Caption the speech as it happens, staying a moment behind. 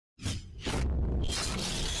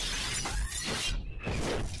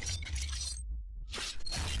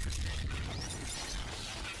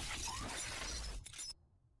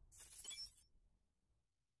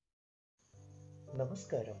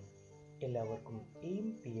നമസ്കാരം, എല്ലാവർക്കും എയിം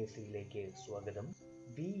PSCയിലേക്ക് സ്വാഗതം.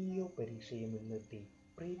 VEO പരീക്ഷയെ മുൻനിർത്തി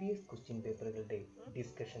പ്രീവിയസ് ക്വസ്റ്റ്യൻ പേപ്പറുകളുടെ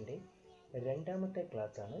ഡിസ്കഷന്റെ രണ്ടാമത്തെ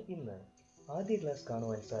ക്ലാസ്സാണ് ഇന്ന്. ആദ്യ ക്ലാസ്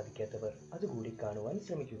കാണുവാൻ സാധിക്കാത്തവർ അതുകൂടി കാണുവാൻ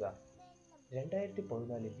ശ്രമിക്കുക.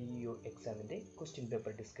 2014 VEO എക്സാമിന്റെ ക്വസ്റ്റ്യൻ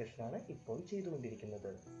പേപ്പർ ഡിസ്കഷനാണ് ഇപ്പോൾ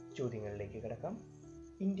ചെയ്തുകൊണ്ടിരിക്കുന്നത്. ചോദ്യങ്ങളിലേക്ക് കടക്കാം.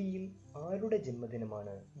 ഇന്ത്യയിൽ ആരുടെ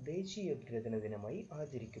ജന്മദിനമാണ് ദേശീയോദ്ഗ്രഥന ദിനമായി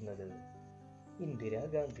ആചരിക്കുന്നത്?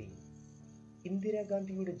 ഇന്ദിരാഗാന്ധി.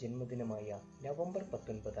 ഇന്ദിരാഗാന്ധിയുടെ ജന്മദിനമായ November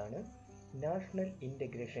 19 national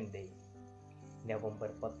integration day. November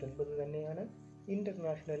 19 തന്നെയാണ്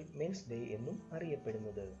ഇന്റർനാഷണൽ മെൻസ് ഡേ എന്നും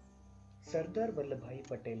അറിയപ്പെടുന്നത്. സർദാർ വല്ലഭായ്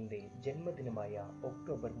പട്ടേലിന്റെ ജന്മദിനമായ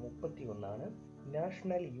ഒക്ടോബർ 31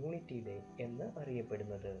 നാഷണൽ യൂണിറ്റി ഡേ എന്ന്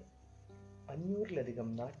അറിയപ്പെടുന്നത്. 500-ലധികം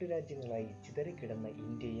നാട്ടുരാജ്യങ്ങളായി ചിതറിക്കിടന്ന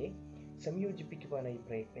ഇന്ത്യയെ സംയോജിപ്പിക്കുവാനായി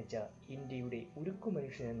പ്രയത്നിച്ച ഇന്ത്യയുടെ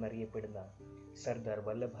ഉരുക്കുമനുഷ്യൻ എന്നറിയപ്പെടുന്ന സർദാർ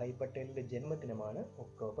വല്ലഭായ് പട്ടേലിന്റെ ജന്മദിനമാണ്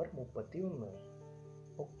ഒക്ടോബർ 31.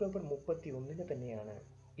 ഒക്ടോബർ 31 തന്നെയാണ്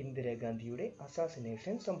ഇന്ദിരാഗാന്ധിയുടെ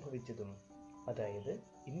അസാസിനേഷൻ സംഭവിച്ചതും. അതായത്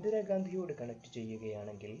ഇന്ദിരാഗാന്ധിയോട് കണക്ട്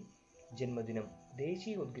ചെയ്യുകയാണെങ്കിൽ ജന്മദിനം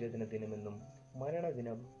ദേശീയോദ്ഗ്രഥന ദിനമെന്നും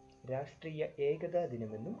മരണദിനം രാഷ്ട്രീയ ഏകതാ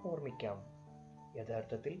ദിനമെന്നും ഓർമ്മിക്കാം.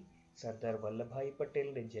 യഥാർത്ഥത്തിൽ സർദാർ വല്ലഭായ്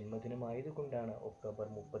പട്ടേലിന്റെ ജന്മദിനമായതുകൊണ്ടാണ് ഒക്ടോബർ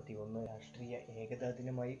 31 രാഷ്ട്രീയ ഏകതാ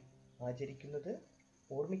ദിനമായി ആചരിക്കുന്നത്.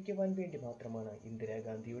 ഓർമ്മിക്കുവാൻ വേണ്ടി മാത്രമാണ്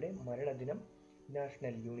ഇന്ദിരാഗാന്ധിയുടെ മരണദിനം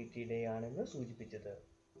നാഷണൽ യൂണിറ്റി ഡേ ആണെന്ന് സൂചിപ്പിച്ചത്.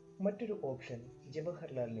 മറ്റൊരു ഓപ്ഷൻ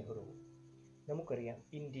ജവഹർലാൽ നെഹ്റു. നമുക്കറിയാം,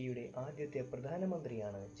 ഇന്ത്യയുടെ ആദ്യത്തെ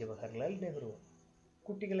പ്രധാനമന്ത്രിയാണ് ജവഹർലാൽ നെഹ്റു.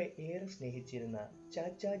 കുട്ടികളെ ഏറെ സ്നേഹിച്ചിരുന്ന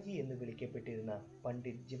ചാച്ചാജി എന്ന് വിളിക്കപ്പെട്ടിരുന്ന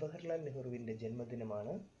പണ്ഡിറ്റ് ജവഹർലാൽ നെഹ്റുവിന്റെ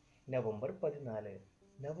ജന്മദിനമാണ് നവംബർ 14.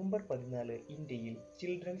 നവംബർ 14 ഇന്ത്യയിൽ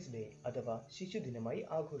ചിൽഡ്രൻസ് ഡേ അഥവാ ശിശുദിനമായി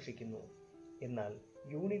ആഘോഷിക്കുന്നു. എന്നാൽ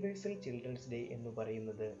യൂണിവേഴ്സൽ ചിൽഡ്രൻസ് ഡേ എന്ന്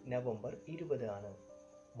പറയുന്നത് നവംബർ 20 ആണ്.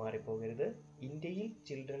 മാറിപ്പോകരുത്. ഇന്ത്യയിൽ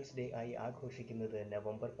ചിൽഡ്രൻസ് ഡേ ആയി ആഘോഷിക്കുന്നത്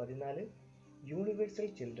November 14, universal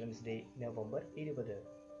children's day November 20.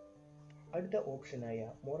 അടുത്ത ഓപ്ഷനായ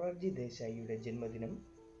മൊറാർജി ദേശായിയുടെ ജന്മദിനം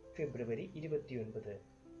ഫെബ്രുവരി 29.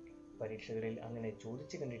 പരീക്ഷകളിൽ അങ്ങനെ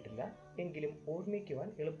ചോദിച്ചു കണ്ടിട്ടില്ല, എങ്കിലും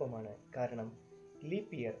ഓർമ്മിക്കുവാൻ എളുപ്പമാണ്. കാരണം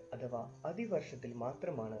ലീപ് ഇയർ അഥവാ അതിവർഷത്തിൽ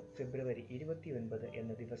മാത്രമാണ് ഫെബ്രുവരി 29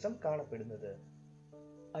 എന്ന ദിവസം കാണപ്പെടുന്നത്.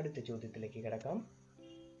 അടുത്ത ചോദ്യത്തിലേക്ക് കടക്കാം.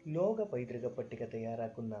 ലോക പൈതൃക പട്ടിക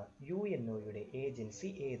തയ്യാറാക്കുന്ന UNOയുടെ ഏജൻസി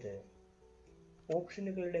ഏത്?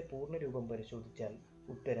 ഓപ്ഷനുകളുടെ പൂർണ്ണരൂപം പരിശോധിച്ചാൽ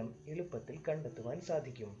ഉത്തരം എളുപ്പത്തിൽ കണ്ടെത്തുവാൻ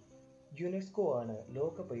സാധിക്കും. യുനെസ്കോ ആണ്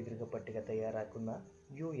ലോക പൈതൃക പട്ടിക തയ്യാറാക്കുന്ന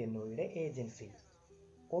UNOയുടെ ഏജൻസി.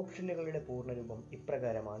 ഓപ്ഷനുകളുടെ പൂർണ്ണരൂപം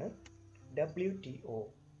ഇപ്രകാരമാണ്: WTO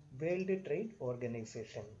world trade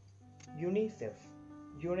organisation, UNICEF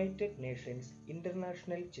United Nations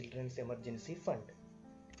international children's emergency fund,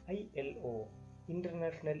 ILO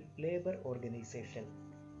international labour organisation,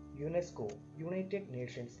 UNESCO United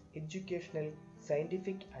Nations educational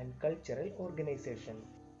scientific and cultural organisation.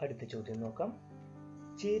 അടുത്ത ചോദ്യം നോക്കാം.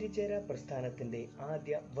 ചേരിചേരാ പ്രസ്ഥാനത്തിന്റെ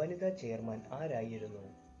ആദ്യ വനിതാ ചെയർമാൻ ആരായിരുന്നു?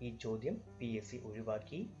 ഈ ചോദ്യം PSC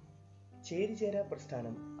ഒഴിവാക്കി. ചേരിചേരാ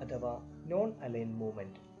പ്രസ്ഥാനം അഥവാ നോൺ അലൈൻ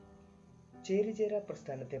മൂവ്മെന്റ്. ചേരിചേരാ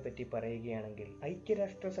പ്രസ്ഥാനത്തെ പറ്റി പറയുകയാണെങ്കിൽ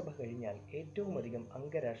ഐക്യരാഷ്ട്രസഭ കഴിഞ്ഞാൽ ഏറ്റവും അധികം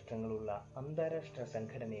അംഗരാഷ്ട്രങ്ങളുള്ള അന്താരാഷ്ട്ര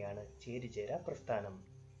സംഘടനയാണ് ചേരിചേരാ പ്രസ്ഥാനം.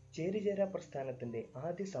 ചേരിചേരാ പ്രസ്ഥാനത്തിന്റെ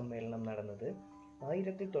ആദ്യ സമ്മേളനം നടന്നത്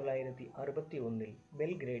 1961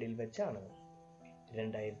 ബെൽഗ്രേഡിൽ വെച്ചാണ്.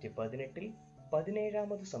 2018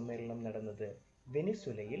 17ാമത് സമ്മേളനം നടന്നത്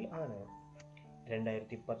വെനിസ്വേലയിൽ ആണ്.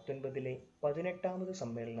 2019 18ാമത്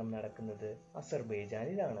സമ്മേളനം നടക്കുന്നത്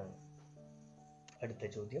അസർബൈജാനിലാണ്. അടുത്ത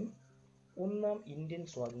ചോദ്യം. ഒന്നാം ഇന്ത്യൻ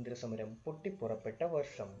സ്വാതന്ത്ര്യ സമരം പൊട്ടിപ്പുറപ്പെട്ട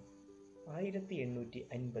വർഷം?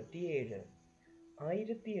 1857.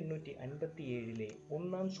 1857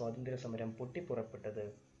 ഒന്നാം സ്വാതന്ത്ര്യ സമരം പൊട്ടിപ്പുറപ്പെട്ടത്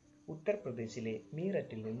ഉത്തർപ്രദേശിലെ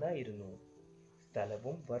മീററ്റിൽ നിന്നായിരുന്നു.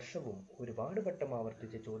 സ്ഥലവും വർഷവും ഒരുപാട് വട്ടം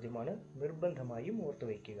ആവർത്തിച്ച ചോദ്യമാണ്, നിർബന്ധമായും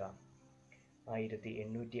ഓർത്തുവയ്ക്കുക.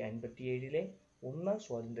 1857 ഒന്നാം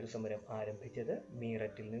സ്വാതന്ത്ര്യ സമരം ആരംഭിച്ചത്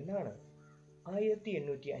മീററ്റിൽ നിന്നാണ്.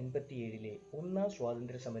 1857 ഒന്നാം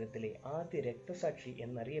സ്വാതന്ത്ര്യ സമരത്തിലെ ആദ്യ രക്തസാക്ഷി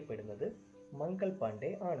എന്നറിയപ്പെടുന്നത് മംഗൾ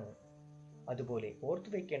പാണ്ഡെ ആണ്. അതുപോലെ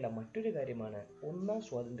ഓർത്തുവെക്കേണ്ട മറ്റൊരു കാര്യമാണ്, ഒന്നാം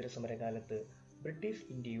സ്വാതന്ത്ര്യ സമരകാലത്ത് ബ്രിട്ടീഷ്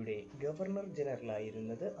ഇന്ത്യയുടെ ഗവർണർ ജനറൽ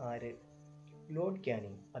ആയിരുന്നത് ആര്? ലോർഡ്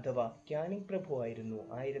ക്യാനിങ് അഥവാ ക്യാനിങ് പ്രഭു ആയിരുന്നു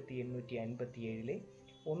 1857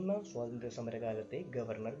 ഒന്നാം സ്വാതന്ത്ര്യ സമരകാലത്തെ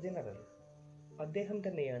ഗവർണർ ജനറൽ. അദ്ദേഹം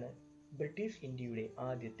തന്നെയാണ് ബ്രിട്ടീഷ് ഇന്ത്യയുടെ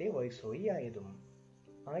ആദ്യത്തെ വൈസ്രോയി ആയതും.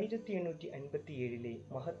 1857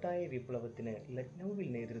 മഹത്തായ വിപ്ലവത്തിന് ലക്നൌവിൽ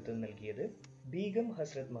നേതൃത്വം നൽകിയത് ബീഗം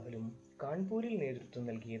ഹസ്രത് മഹലും കാൺപൂരിൽ നേതൃത്വം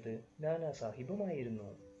നൽകിയത് നാനാ സാഹിബുമായിരുന്നു.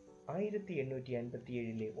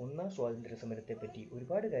 1857 ഒന്നാം സ്വാതന്ത്ര്യ സമരത്തെപ്പറ്റി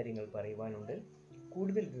ഒരുപാട് കാര്യങ്ങൾ പറയുവാനുണ്ട്.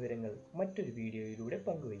 കൂടുതൽ വിവരങ്ങൾ മറ്റൊരു വീഡിയോയിലൂടെ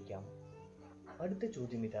പങ്കുവയ്ക്കാം. അടുത്ത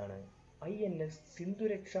ചോദ്യം ഇതാണ്: INS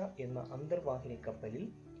സിന്ധുരക്ഷ എന്ന അന്തർവാഹിനി കപ്പലിൽ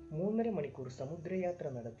 3.5 മണിക്കൂർ സമുദ്രയാത്ര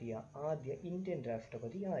നടത്തിയ ആദ്യ ഇന്ത്യൻ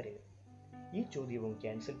രാഷ്ട്രപതി ആര്? ഈ ചോദ്യവും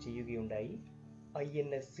ക്യാൻസൽ ചെയ്യുകയുണ്ടായി.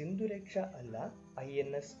 INS സിന്ധുരക്ഷ അല്ല,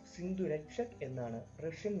 INS സിന്ധുരക്ഷക് എന്നാണ്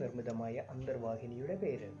റഷ്യൻ നിർമ്മിതമായ അന്തർവാഹിനിയുടെ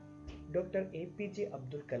പേര്. Doctor APJ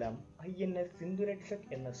Abdul Kalam INS Sindhurakshak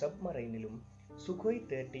എന്ന സബ്മറൈനിലും സുഖോയ്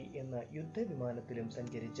 30 എന്ന യുദ്ധവിമാനത്തിലും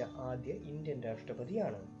സഞ്ചരിച്ച ആദ്യ ഇന്ത്യൻ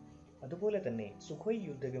രാഷ്ട്രപതിയാണ്. അതുപോലെ തന്നെ സുഖോയ്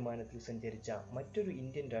യുദ്ധവിമാനത്തിൽ സഞ്ചരിച്ച മറ്റൊരു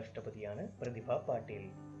ഇന്ത്യൻ രാഷ്ട്രപതിയാണ് പ്രതിഭ പാട്ടീൽ.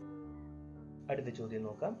 അടുത്ത ചോദ്യം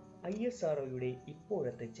നോക്കാം. ISROയുടെ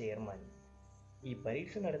ഇപ്പോഴത്തെ ചെയർമാൻ. ഈ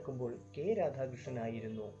പരീക്ഷ നടക്കുമ്പോൾ K രാധാകൃഷ്ണൻ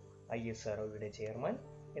ആയിരുന്നു ISROയുടെ ചെയർമാൻ.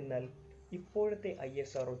 എന്നാൽ ഇപ്പോഴത്തെ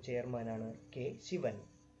ISRO ചെയർമാനാണ് K ശിവൻ.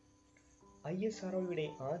 ISROയുടെ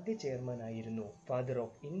ആദ്യ ചെയർമാൻ ആയിരുന്നു father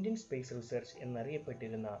of Indian space research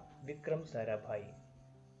എന്നറിയപ്പെട്ടിരുന്ന വിക്രം സാരാഭായ്.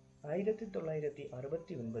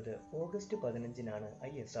 1969 ഓഗസ്റ്റ് 15-നാണ്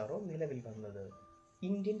ISRO നിലവിൽ വന്നത്.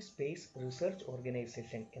 ഇന്ത്യൻ സ്പേസ് റിസർച്ച്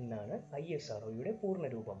ഓർഗനൈസേഷൻ എന്നാണ് ISROയുടെ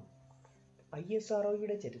പൂർണ്ണരൂപം.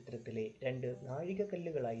 ISROയുടെ ചരിത്രത്തിലെ 2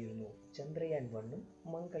 നാഴികക്കല്ലുകളായിരുന്നു ചന്ദ്രയാൻ 1ഉം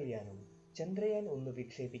മംഗൾയാനും. Chandrayaan 1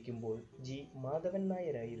 വിക്ഷേപിക്കുമ്പോൾ G Madhavan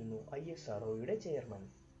നായരായിരുന്നു ISROയുടെ chairman.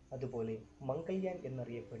 അതുപോലെ മംഗൾയാൻ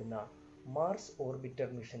എന്നറിയപ്പെടുന്ന മാർസ് ഓർബിറ്റർ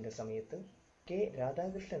മിഷന്റെ സമയത്ത് K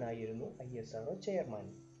രാധാകൃഷ്ണനായിരുന്നു ISRO ചെയർമാൻ.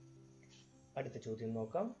 അടുത്ത ചോദ്യം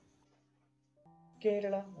നോക്കാം.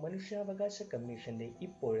 കേരള മനുഷ്യാവകാശ കമ്മീഷന്റെ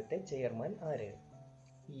ഇപ്പോഴത്തെ ചെയർമാൻ ആര്?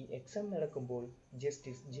 ഈ എക്സാം നടക്കുമ്പോൾ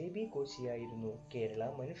ജസ്റ്റിസ് JB കോശിയായിരുന്നു കേരള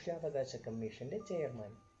മനുഷ്യാവകാശ കമ്മീഷന്റെ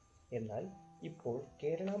ചെയർമാൻ. എന്നാൽ ഇപ്പോൾ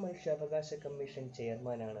കേരള മനുഷ്യാവകാശ കമ്മീഷൻ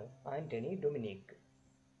ചെയർമാനാണ് ആന്റണി ഡൊമിനിക്.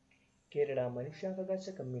 കേരള മനുഷ്യാവകാശ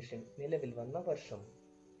കമ്മീഷൻ നിലവിൽ വന്ന വർഷം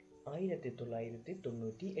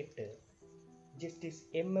 1998. ജസ്റ്റിസ്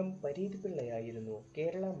MM പരീത് പിള്ളയായിരുന്നു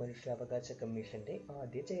കേരള മനുഷ്യാവകാശ കമ്മീഷന്റെ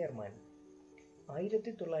ആദ്യ ചെയർമാൻ.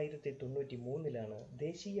 1993-ലാണ്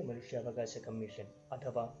ദേശീയ മനുഷ്യാവകാശ കമ്മീഷൻ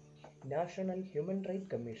അഥവാ നാഷണൽ ഹ്യൂമൻ റൈറ്റ്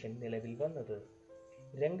കമ്മീഷൻ നിലവിൽ വന്നത്.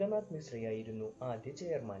 രംഗനാഥ് മിശ്രയായിരുന്നു ആദ്യ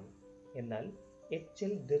ചെയർമാൻ. എന്നാൽ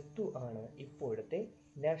HL ദത്തു ആണ് ഇപ്പോഴത്തെ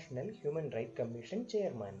national human right commission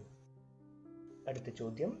chairman. അടുത്ത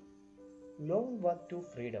ചോദ്യം: ലോങ് വാക്ക് ടു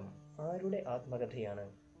ഫ്രീഡം ആരുടെ ആത്മകഥയാണ്?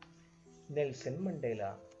 Nelson Mandela.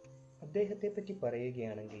 അദ്ദേഹത്തെ പറ്റി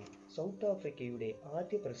പറയുകയാണെങ്കിൽ സൗത്ത് ആഫ്രിക്കയുടെ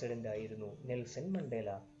ആദ്യ പ്രസിഡന്റ് ആയിരുന്നു നെൽസൺ മണ്ടേല.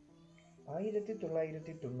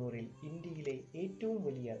 1990-ൽ ഇന്ത്യയിലെ ഏറ്റവും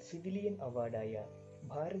വലിയ സിവിലിയൻ അവാർഡായ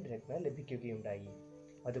ഭാരത് രത്ന ലഭിക്കുകയുണ്ടായി.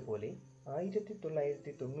 അതുപോലെ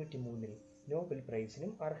 1993-ൽ നോബൽ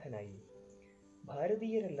പ്രൈസിനും അർഹനായി.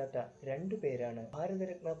 ഭാരതീയരല്ലാത്ത 2 പേരാണ്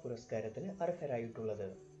ഭാരതരത്ന പുരസ്കാരത്തിന് അർഹരായിട്ടുള്ളത്.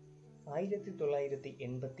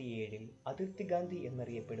 1987-ൽ അതിർത്തി ഗാന്ധി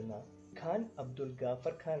എന്നറിയപ്പെടുന്ന ഖാൻ അബ്ദുൽ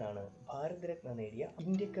ഗാഫർ ഖാൻ ആണ് ഭാരതരത്ന നേടിയ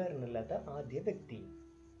ഇന്ത്യക്കാരനല്ലാത്ത ആദ്യ വ്യക്തി.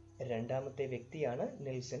 രണ്ടാമത്തെ വ്യക്തിയാണ്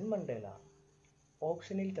നെൽസൺ മണ്ടേല.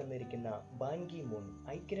 ഓപ്ഷനിൽ തന്നിരിക്കുന്ന ബാൻ കി മൂൺ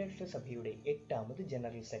ഐക്യരാഷ്ട്രസഭയുടെ 8ാമത്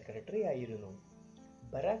ജനറൽ സെക്രട്ടറി ആയിരുന്നു.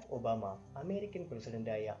 ബറാക് ഒബാമ അമേരിക്കൻ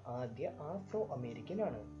പ്രസിഡന്റായ ആദ്യ ആഫ്രോ അമേരിക്കൻ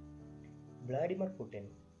ആണ്. Vladimir Putin.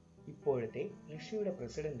 ഇപ്പോഴത്തെ റഷ്യയുടെ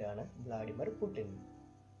പ്രസിഡന്റാണ് വ്ളാഡിമർ പുടിൻ.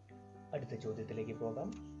 അടുത്ത ചോദ്യത്തിലേക്ക് പോകാം.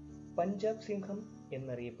 പഞ്ചാബ് സിംഹം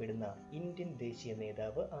എന്നറിയപ്പെടുന്ന ഇന്ത്യൻ ദേശീയ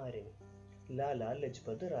നേതാവ് ആര്? ലാല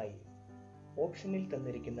ലജ്പത് റായ്. ഓപ്ഷനിൽ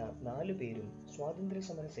തന്നിരിക്കുന്ന 4 പേരും സ്വാതന്ത്ര്യ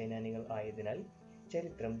സമര സേനാനികൾ ആയതിനാൽ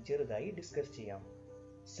ചരിത്രം ചെറുതായി ഡിസ്കസ് ചെയ്യാം.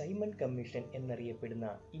 സൈമൺ കമ്മീഷൻ എന്നറിയപ്പെടുന്ന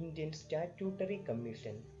Indian statutory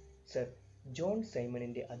commission sir John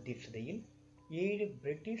സൈമണിന്റെ അധ്യക്ഷതയിൽ 7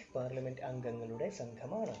 ബ്രിട്ടീഷ് പാർലമെന്റ് അംഗങ്ങളുടെ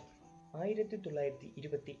സംഘമാണ്.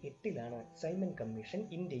 1928-ലാണ് സൈമൺ കമ്മീഷൻ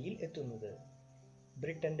ഇന്ത്യയിൽ എത്തുന്നത്.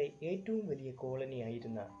 ബ്രിട്ടന്റെ ഏറ്റവും വലിയ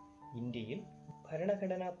കോളനിയായിരുന്ന ഇന്ത്യയിൽ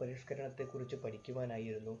ഭരണഘടനാ പരിഷ്കരണത്തെക്കുറിച്ച്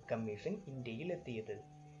പഠിക്കുവാനായിരുന്നു കമ്മീഷൻ ഇന്ത്യയിൽ എത്തിയത്.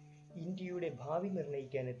 ഇന്ത്യയുടെ ഭാവി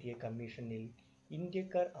നിർണയിക്കാനെത്തിയ കമ്മീഷനിൽ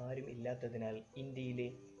ഇന്ത്യക്കാർ ആരും ഇല്ലാത്തതിനാൽ ഇന്ത്യയിലെ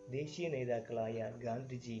ദേശീയ നേതാക്കളായ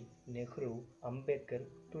ഗാന്ധിജി, നെഹ്റു, അംബേദ്കർ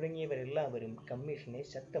തുടങ്ങിയവരെല്ലാവരും കമ്മീഷനെ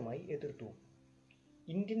ശക്തമായി എതിർത്തു.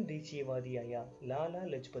 ഇന്ത്യൻ ദേശീയവാദിയായ ലാല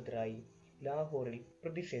ലജ്പത് റായ് ലാഹോറിൽ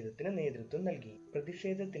പ്രതിഷേധത്തിന് നേതൃത്വം നൽകി.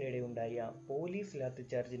 പ്രതിഷേധത്തിനിടെയുണ്ടായ പോലീസ്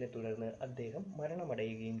ലാത്തിചാർജിനെ തുടർന്ന് അദ്ദേഹം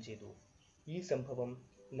മരണമടയുകയും ചെയ്തു. ഈ സംഭവം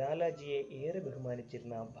ലാലാജിയെ ഏറെ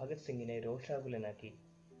ബഹുമാനിച്ചിരുന്ന ഭഗത് സിംഗിനെ രോഷാകുലനാക്കി.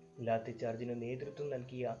 ലാത്തിചാർജിനു നേതൃത്വം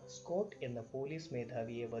നൽകിയ സ്കോട്ട് എന്ന പോലീസ്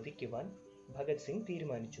മേധാവിയെ വധിക്കുവാൻ ഭഗത് സിംഗ്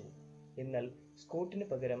തീരുമാനിച്ചു. എന്നാൽ സ്കോട്ടിന്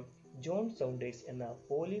പകരം ജോൺ സൗണ്ടേഴ്സ് എന്ന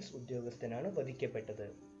പോലീസ് ഉദ്യോഗസ്ഥനാണ് വധിക്കപ്പെട്ടത്.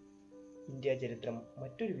 ഇന്ത്യ ചരിത്രം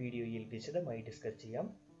മറ്റൊരു വീഡിയോയിൽ വിശദമായി ഡിസ്കസ് ചെയ്യാം.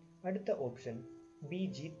 അടുത്ത ഓപ്ഷൻ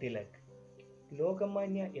BG തിലക്.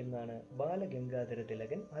 ലോകമാന്യ എന്നാണ് ബാലഗംഗാധര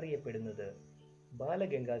തിലകൻ അറിയപ്പെടുന്നത്.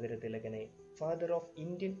 Balagangadhara തിലകനെ father of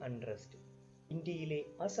Indian unrest, ഇന്ത്യയിലെ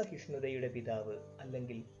അസഹിഷ്ണുതയുടെ പിതാവ്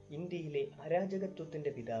അല്ലെങ്കിൽ ഇന്ത്യയിലെ അരാജകത്വത്തിന്റെ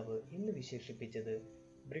പിതാവ് എന്ന് വിശേഷിപ്പിച്ചത്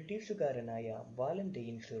ബ്രിട്ടീഷുകാരനായ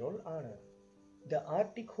വാലന്റൈൻ ഷിറോൾ ആണ്. The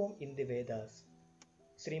Arctic home in the Vedas,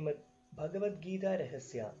 Shrimad Bhagavad Gita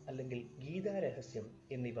രഹസ്യ അല്ലെങ്കിൽ ഗീതാരഹസ്യം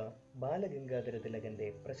എന്നിവ ബാലഗംഗാധര തിലകന്റെ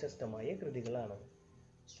പ്രശസ്തമായ കൃതികളാണ്.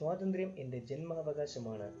 സ്വാതന്ത്ര്യം എന്റെ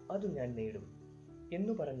ജന്മാവകാശമാണ്, അത് ഞാൻ നേടും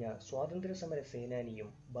എന്നു പറഞ്ഞ സ്വാതന്ത്ര്യ സമര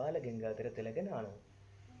സേനാനിയും ബാലഗംഗാധര തിലകനാണ്.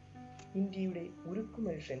 ഇന്ത്യയുടെ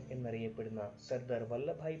ഉരുക്കുമനുഷ്യൻ എന്നറിയപ്പെടുന്ന സർദാർ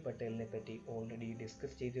വല്ലഭായ് പട്ടേലിനെ പറ്റി ഓൾറെഡി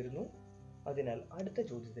ഡിസ്കസ് ചെയ്തിരുന്നു. അതിനാൽ അടുത്ത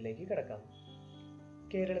ചോദ്യത്തിലേക്ക് കടക്കാം.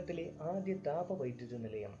 കേരളത്തിലെ ആദ്യ താപവൈദ്യുത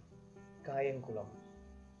നിലയം Kayamkulam.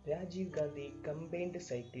 Rajeev Gandhi combined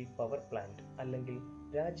cycle power plant അല്ലെങ്കിൽ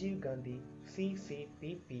രാജീവ് ഗാന്ധി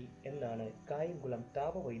CCPP എന്നാണ് കായംകുളം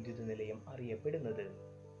താപവൈദ്യുത നിലയം അറിയപ്പെടുന്നത്.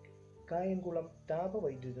 കായംകുളം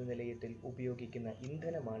താപവൈദ്യുത നിലയത്തിൽ ഉപയോഗിക്കുന്ന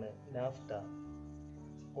ഇന്ധനമാണ് നാഫ്ത.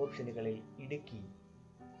 ഓപ്ഷനുകളിൽ ഇടുക്കി.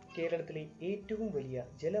 കേരളത്തിലെ ഏറ്റവും വലിയ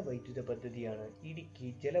ജലവൈദ്യുത പദ്ധതിയാണ്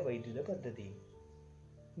ഇടുക്കി ജലവൈദ്യുത പദ്ധതി.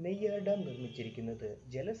 നെയ്യാർ ഡാം നിർമ്മിച്ചിരിക്കുന്നത്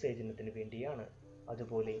ജലസേചനത്തിന് വേണ്ടിയാണ്.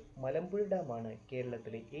 അതുപോലെ മലമ്പുഴ ഡാമാണ്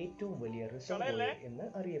കേരളത്തിലെ ഏറ്റവും വലിയ റിസർവോയർ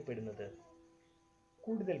എന്ന് അറിയപ്പെടുന്നത്.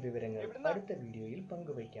 കൂടുതൽ വിവരങ്ങൾ അടുത്ത വീഡിയോയിൽ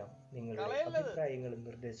പങ്കുവയ്ക്കാം. നിങ്ങളുടെ അഭിപ്രായങ്ങളും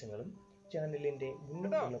നിർദ്ദേശങ്ങളും ചാനലിന്റെ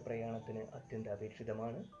മുന്നോട്ടുള്ള പ്രയാണത്തിന്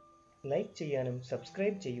അത്യന്താപേക്ഷിതമാണ്. ലൈക്ക് ചെയ്യാനും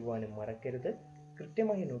സബ്സ്ക്രൈബ് ചെയ്യുവാനും മറക്കരുത്.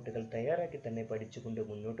 കൃത്യമായ നോട്ടുകൾ തയ്യാറാക്കി തന്നെ പഠിച്ചുകൊണ്ട്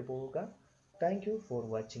മുന്നോട്ട് പോവുക. Thank you for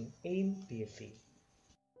watching aim PSC.